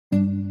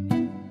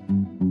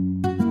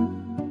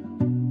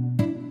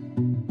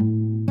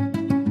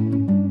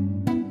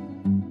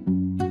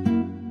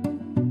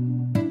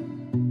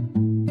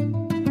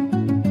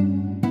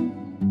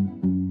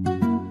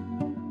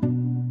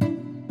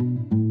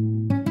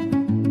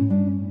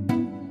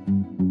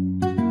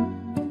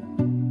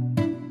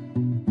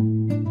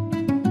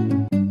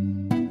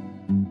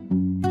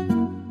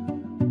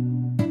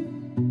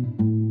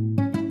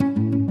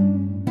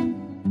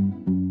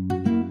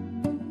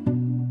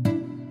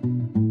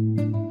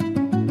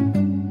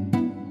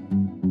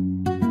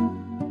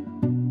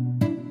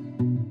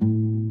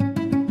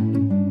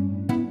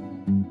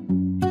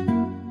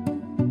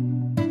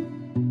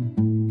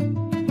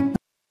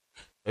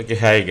Okay,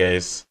 hi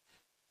guys.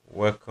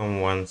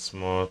 Welcome once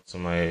more to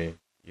my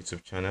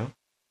YouTube channel.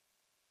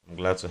 I'm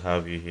glad to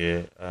have you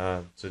here.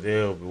 Today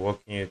I'll be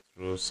walking you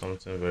through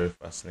something very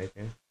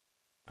fascinating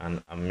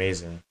and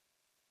amazing.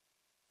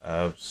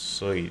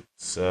 So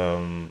it's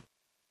a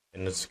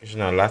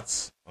notification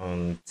alert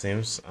on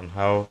Teams and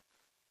how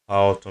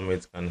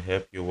Automate can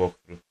help you walk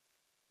through.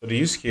 So the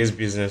use case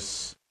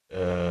business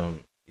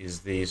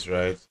is this,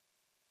 right?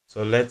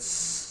 So let's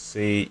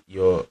say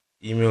your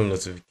email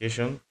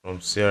notification from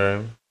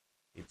CRM,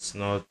 it's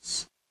not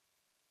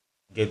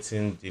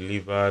getting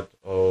delivered,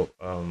 or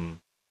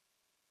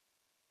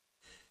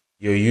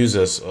your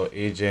users or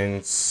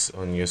agents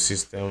on your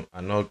system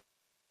are not,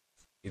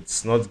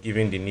 it's not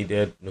giving the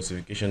needed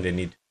notification they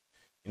need.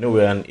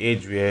 We're an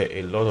age where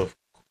a lot of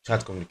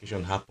chat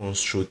communication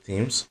happens through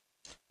Teams,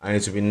 and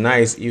it would be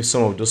nice if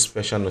some of those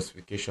special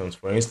notifications,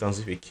 for instance,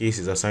 if a case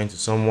is assigned to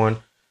someone,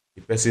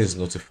 the person is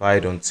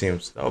notified on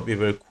Teams. That would be a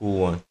very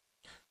cool one.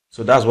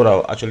 So that's what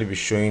I'll actually be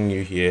showing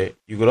you here.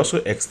 You could also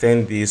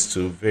extend this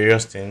to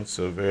various things,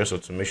 so various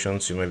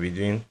automations you might be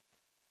doing.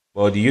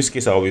 Well, the use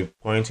case I'll be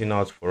pointing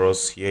out for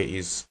us here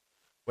is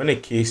when a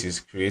case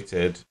is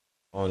created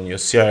on your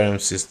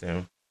CRM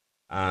system,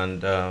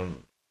 and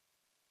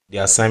the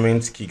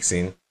assignment kicks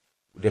in,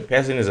 the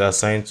person is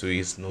assigned to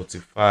is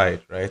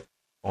notified, right,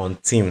 on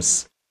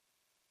Teams,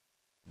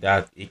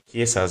 that a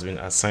case has been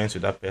assigned to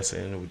that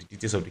person with the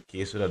details of the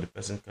case so that the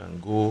person can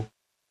go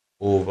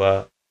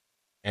over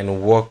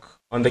and work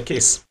on the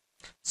case.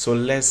 So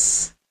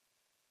let's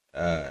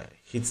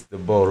hit the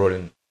ball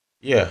rolling.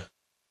 Yeah,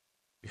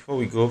 before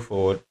we go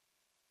forward,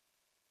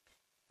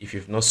 if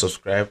you've not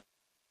subscribed,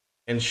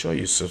 ensure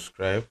you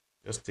subscribe.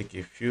 Just take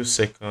a few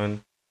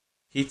seconds,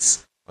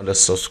 hit on the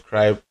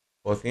subscribe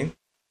button,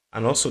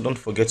 and also don't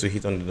forget to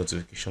hit on the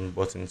notification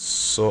button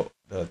so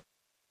that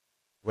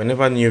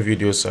whenever new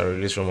videos are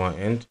released from our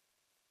end,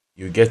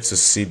 you get to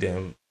see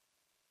them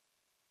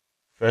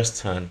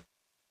firsthand.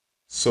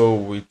 So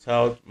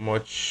without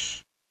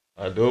much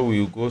ado,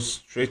 we'll go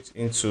straight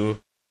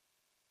into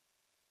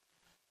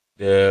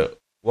the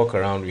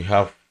workaround we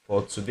have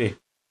for today.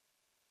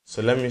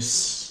 So let me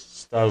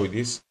start with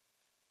this.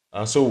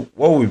 So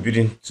what we're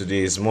building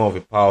today is more of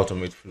a Power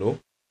Automate flow.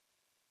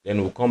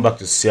 Then we'll come back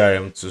to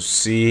CRM to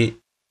see,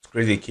 to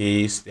create a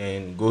case,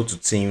 then go to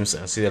Teams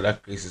and see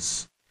that case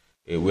is,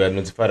 we are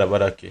notified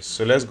about that case.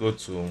 So let's go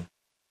to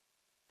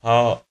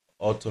Power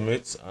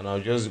Automate, and I'll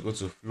just go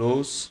to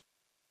flows.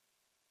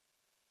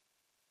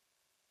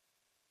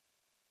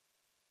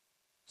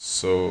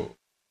 So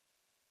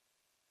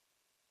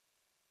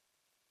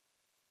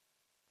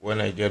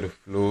when I get the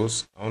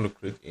flows, I want to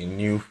create a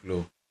new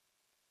flow.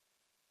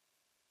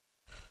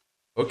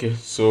 Okay,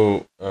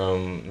 so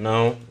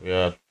now we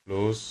are at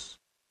flows.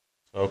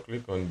 So I'll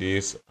click on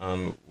this,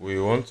 and we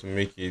want to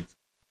make it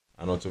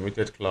an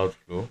automated cloud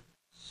flow.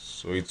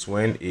 So it's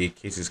when a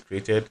case is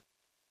created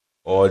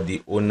or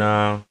the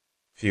owner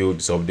field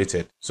is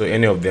updated. So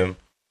any of them,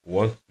 we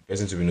want the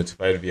person to be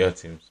notified via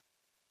Teams.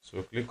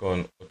 So click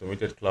on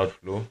automated cloud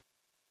flow.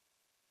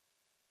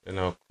 Then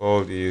I'll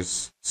call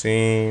this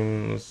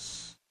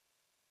Teams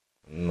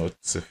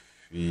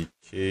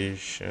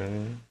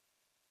notification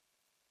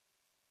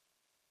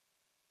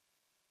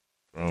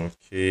from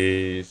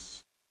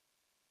case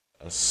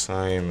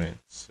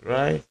assignments,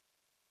 right?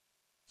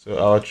 So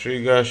our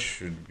trigger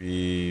should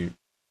be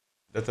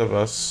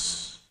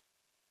database,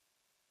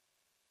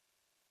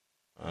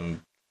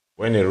 and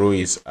when a row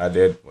is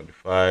added,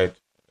 modified,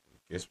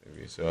 case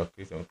maybe. So I'll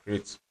click on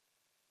create.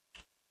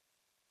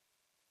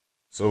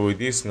 So with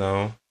this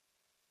now,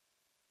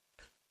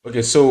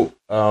 okay, so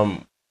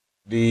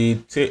the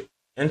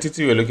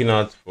entity we're looking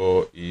at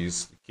for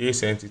is the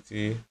case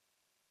entity.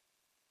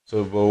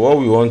 So but what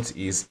we want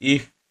is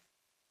if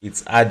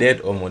it's added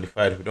or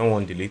modified, we don't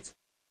want delete.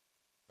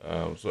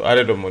 So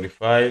added or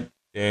modified,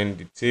 then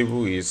the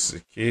table is a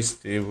case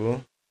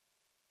table,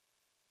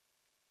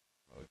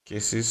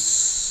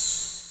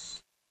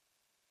 cases.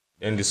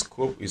 Then the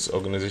scope is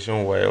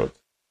organization wide.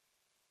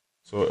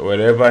 So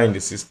wherever in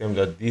the system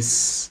that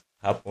this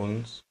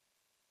happens,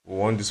 we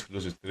want this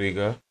flow to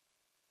trigger.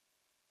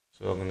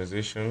 So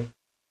organization.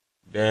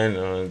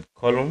 Then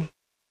column.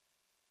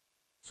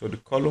 So the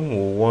column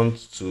we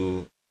want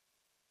to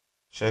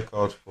check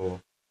out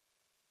for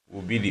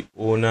will be the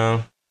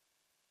owner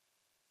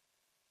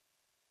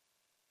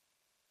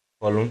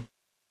column.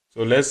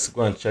 So let's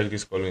go and check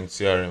this column in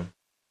CRM.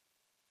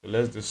 So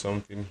let's do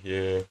something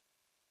here.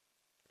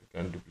 We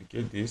can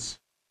duplicate this,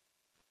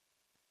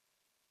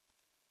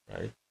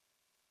 right?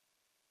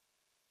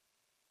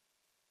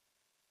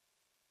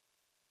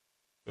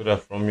 So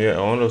that from here, I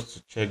want us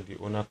to check the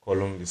owner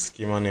column, the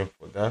schema name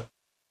for that.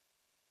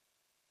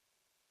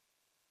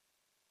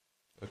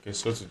 Okay,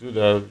 so to do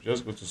that,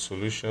 just go to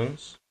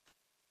solutions.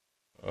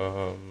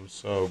 So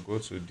I'll go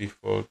to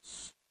default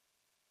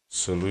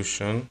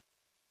solution.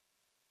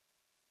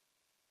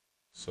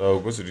 So I'll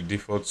go to the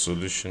default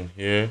solution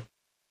here.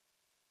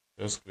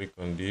 Just click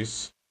on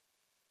this.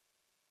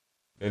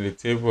 Then the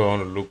table I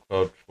want to look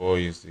out for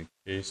is the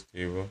case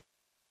table.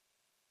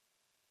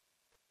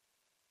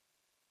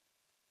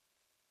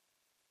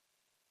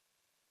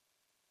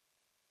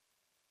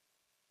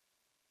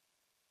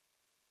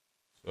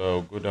 So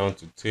I'll go down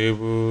to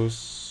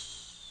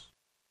tables.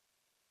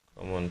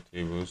 Come on,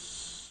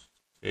 tables.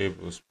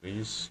 Tables,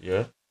 please.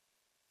 Yeah,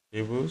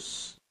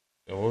 tables.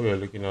 And what we are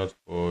looking out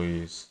for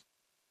is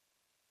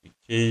the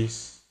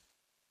case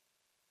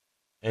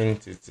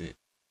entity.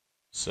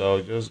 So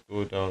I'll just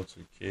go down to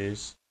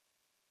case,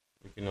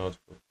 looking out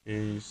for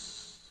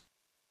case.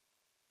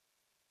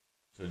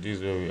 So this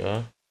is where we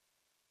are.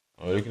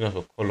 And we're looking out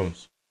for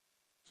columns.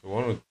 So we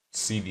want to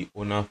see the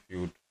owner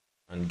field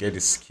and get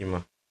the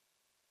schema.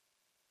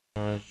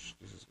 This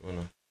is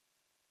owner.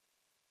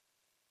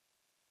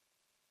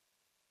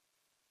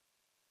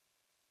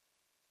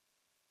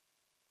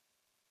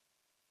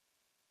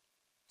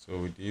 So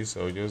with this,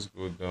 I'll just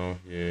go down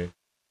here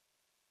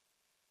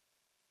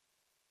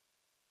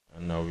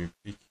and I'll be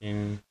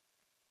picking,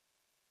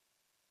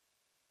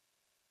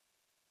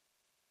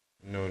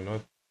 no,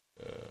 not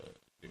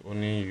the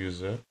owning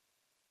user.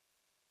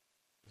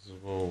 This is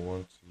what we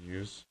want to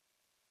use.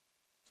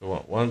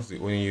 So once the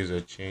owning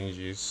user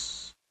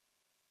changes,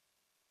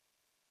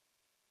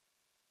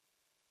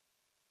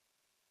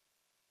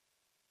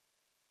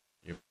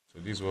 yep, so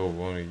this is what we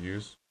want to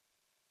use.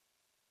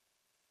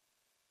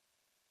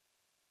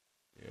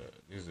 Yeah,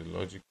 this is the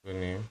logical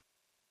name.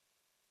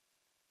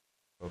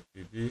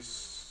 Copy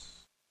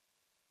this,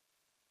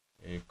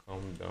 and you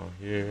come down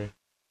here,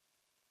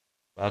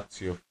 back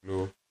to your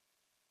flow,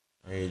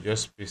 and you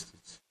just paste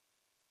it.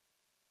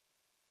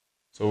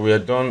 So we are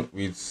done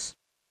with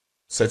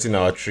setting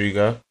our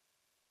trigger.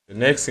 The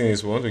next thing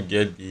is we want to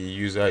get the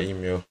user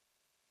email.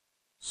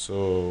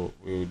 So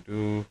we'll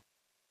do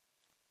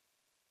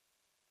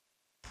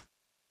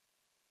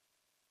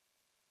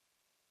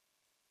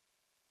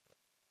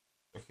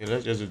okay,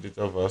 let's just do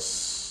data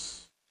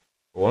verse.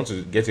 We want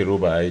to get a row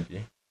by ID.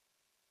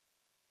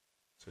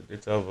 So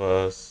data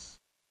verse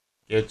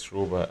get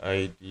row by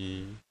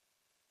ID.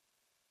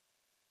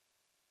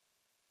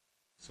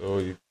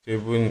 So the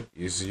table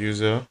is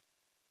user.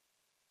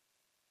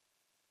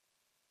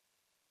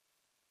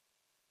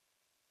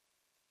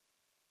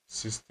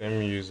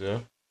 System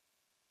user.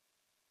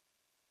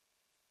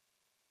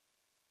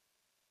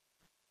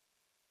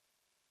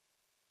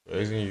 We're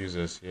using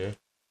users here.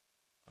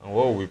 And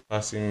what we're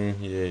passing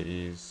here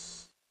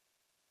is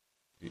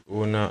the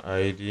owner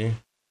ID.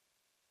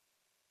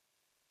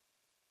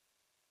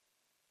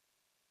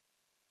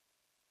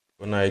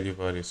 Owner ID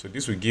value. So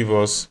this will give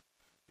us,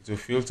 it will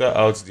filter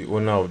out the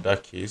owner of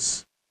that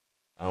case,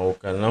 and we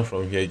can now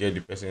from here get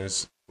the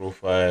person's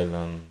profile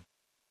and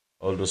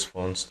all those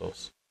fun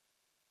stuff.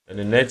 And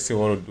the next thing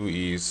we want to do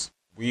is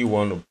we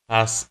want to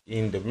pass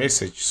in the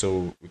message.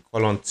 So we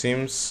call on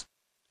Teams,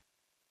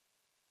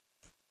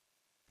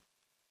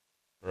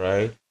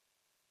 right?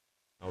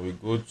 And we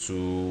go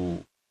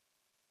to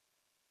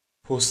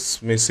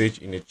post message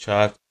in a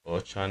chat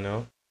or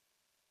channel,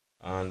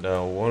 and we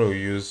want to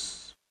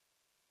use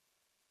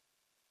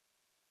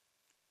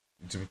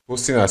to be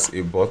posting as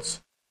a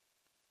bot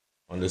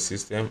on the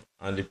system,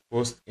 and the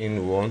post in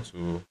we want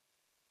to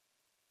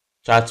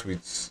chat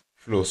with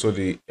flow. So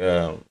the,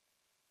 the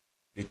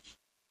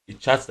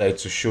chat that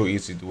to show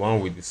is the one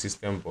with the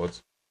system bot.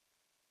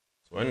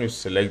 So when you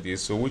select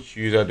this, so which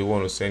user do you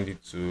want to send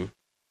it to?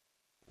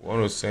 We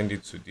want to send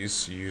it to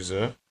this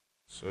user.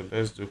 So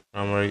let's do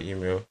primary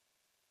email.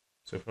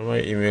 So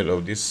primary email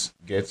of this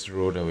get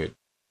row that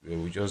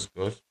we just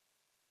got.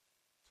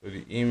 So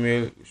the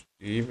email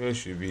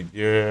should be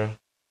there.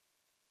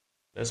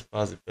 Let's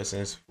pass the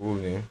person's full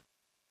name,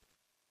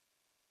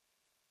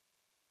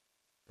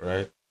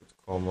 right? Put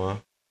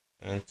comma,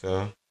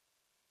 enter.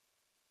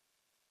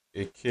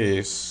 A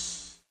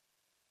case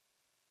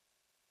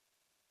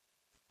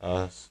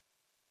has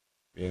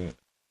been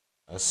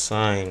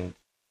assigned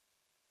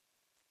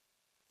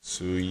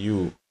to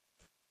you.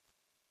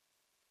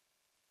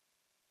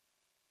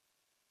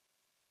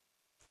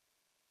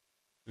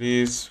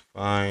 Please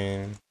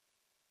find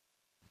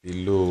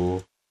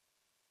below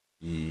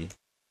the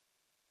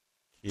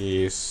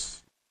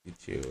case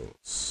details,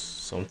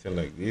 something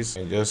like this,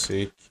 and just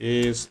say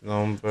case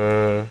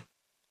number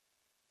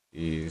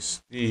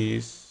is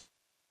this.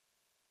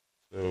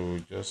 So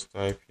just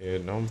type here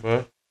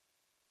number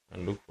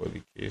and look for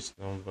the case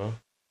number.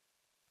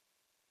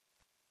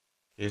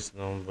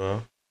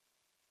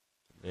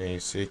 Then you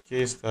say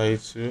case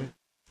title,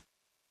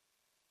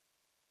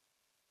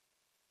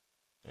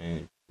 and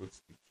you put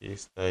the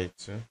case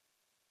title.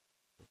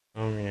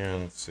 Come here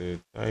and say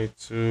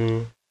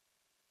title,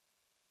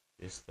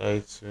 case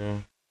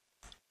title.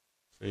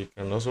 So you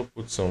can also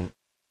put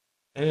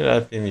any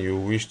other thing you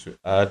wish to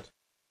add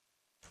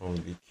from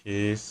the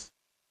case.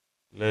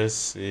 Let's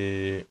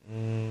say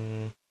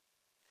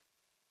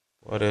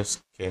what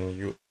else can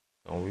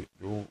we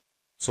do?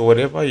 So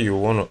whatever you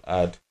want to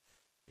add,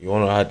 you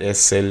want to add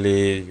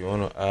SLA, you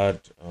want to add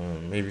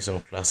maybe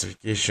some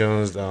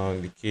classifications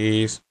down the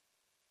case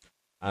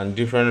and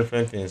different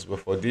things. But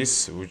for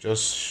this, we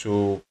just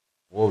show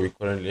what we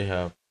currently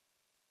have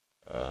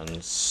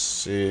and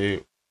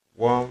say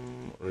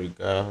warm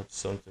regard,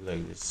 something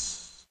like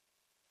this,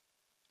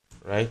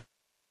 right?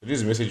 So this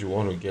is the message you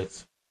want to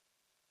get.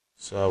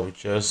 So I will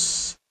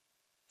just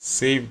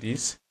save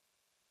this.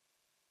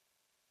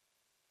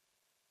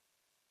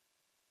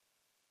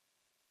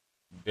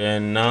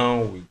 Then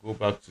now we go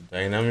back to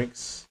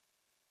Dynamics.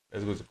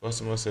 Let's go to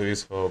Customer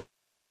Service Hub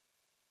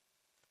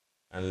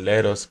and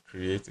let us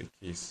create a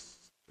case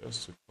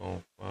just to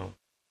confirm.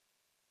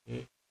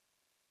 Okay.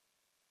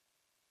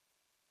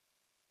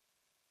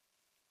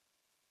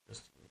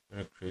 Just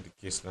going to create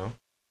a case now.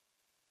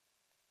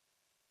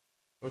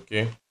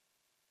 Okay.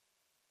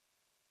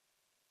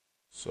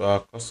 So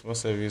our Customer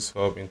Service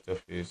Hub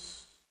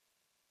interface.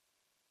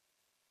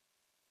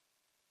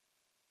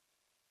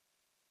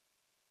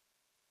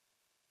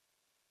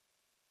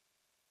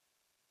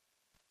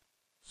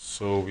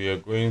 So we are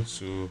going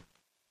to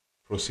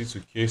proceed to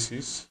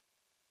cases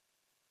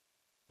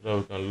so that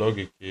we can log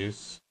a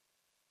case.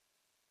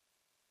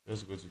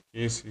 Let's go to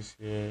cases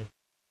here.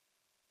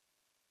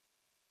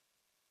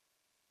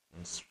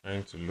 And it's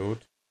trying to load.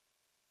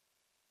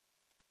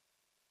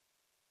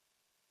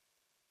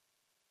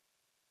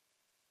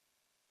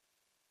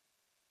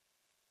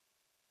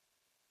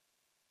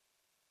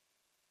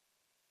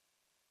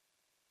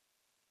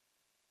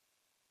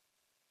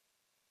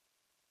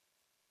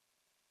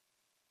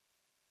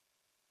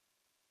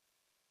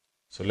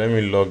 So let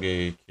me log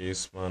a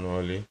case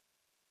manually.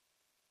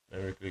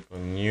 Let me click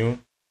on new.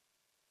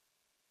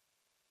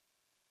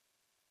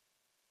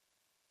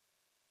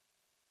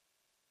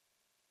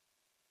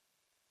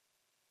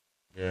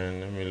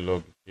 Then let me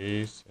log a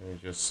case. Let me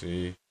just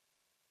say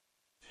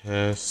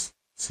test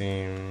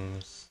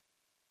teams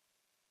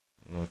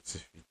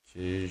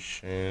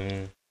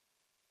notification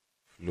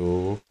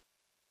flow,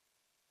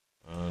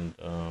 and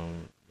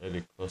let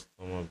the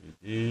customer be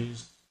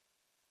this.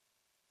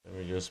 Let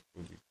me just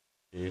put the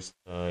case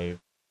type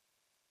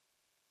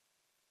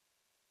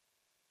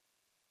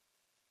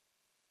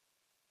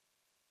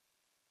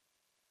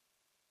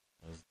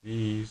as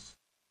this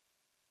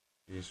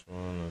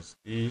one as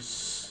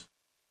this,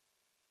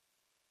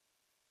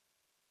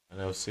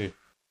 and I'll save.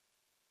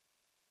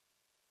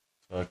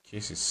 So our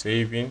case is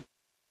saving.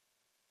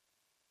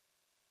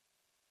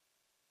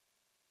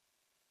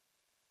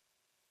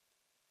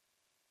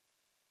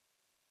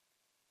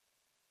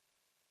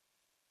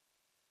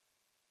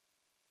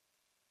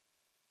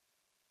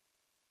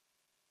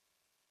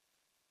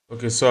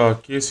 Okay, so our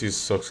case is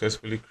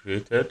successfully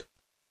created.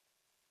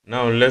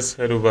 Now let's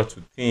head over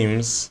to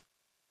Teams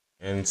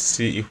and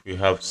see if we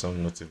have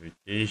some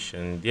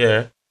notification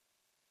there.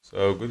 So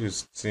I'll go to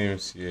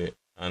Teams here,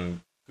 and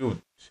good.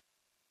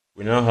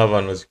 We now have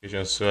a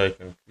notification, so I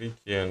can click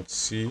here and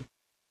see.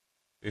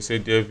 They say,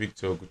 dear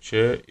Victor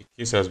Guche, a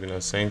case has been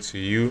assigned to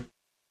you.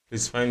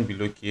 Please find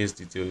below case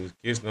details.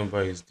 Case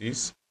number is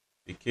this.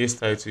 The case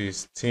title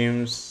is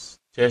Teams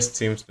Test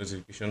Teams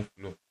Notification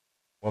Flow.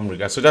 Warm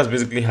regards. So that's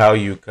basically how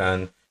you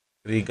can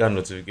trigger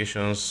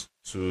notifications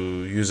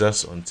to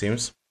users on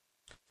Teams,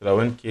 so that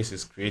when case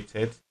is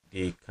created,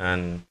 they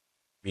can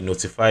be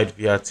notified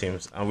via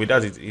Teams. And with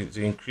that, it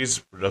increase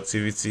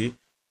productivity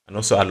and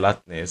also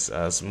alertness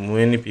as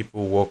many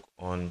people work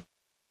on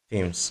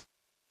Teams.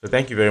 So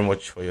thank you very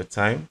much for your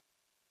time.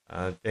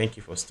 Thank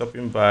you for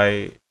stopping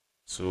by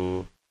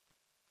to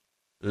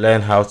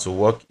learn how to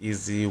work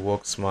easy,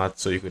 work smart,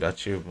 so you could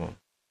achieve more.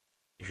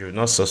 If you've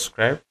not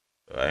subscribed,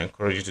 I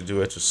encourage you to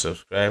do it to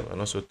subscribe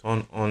and also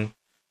turn on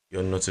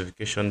your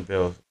notification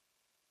bell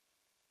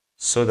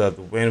so that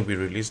when we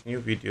release new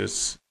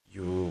videos,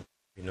 you will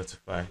be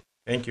notified.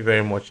 Thank you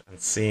very much, and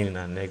see you in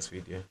our next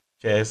video.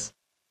 Cheers.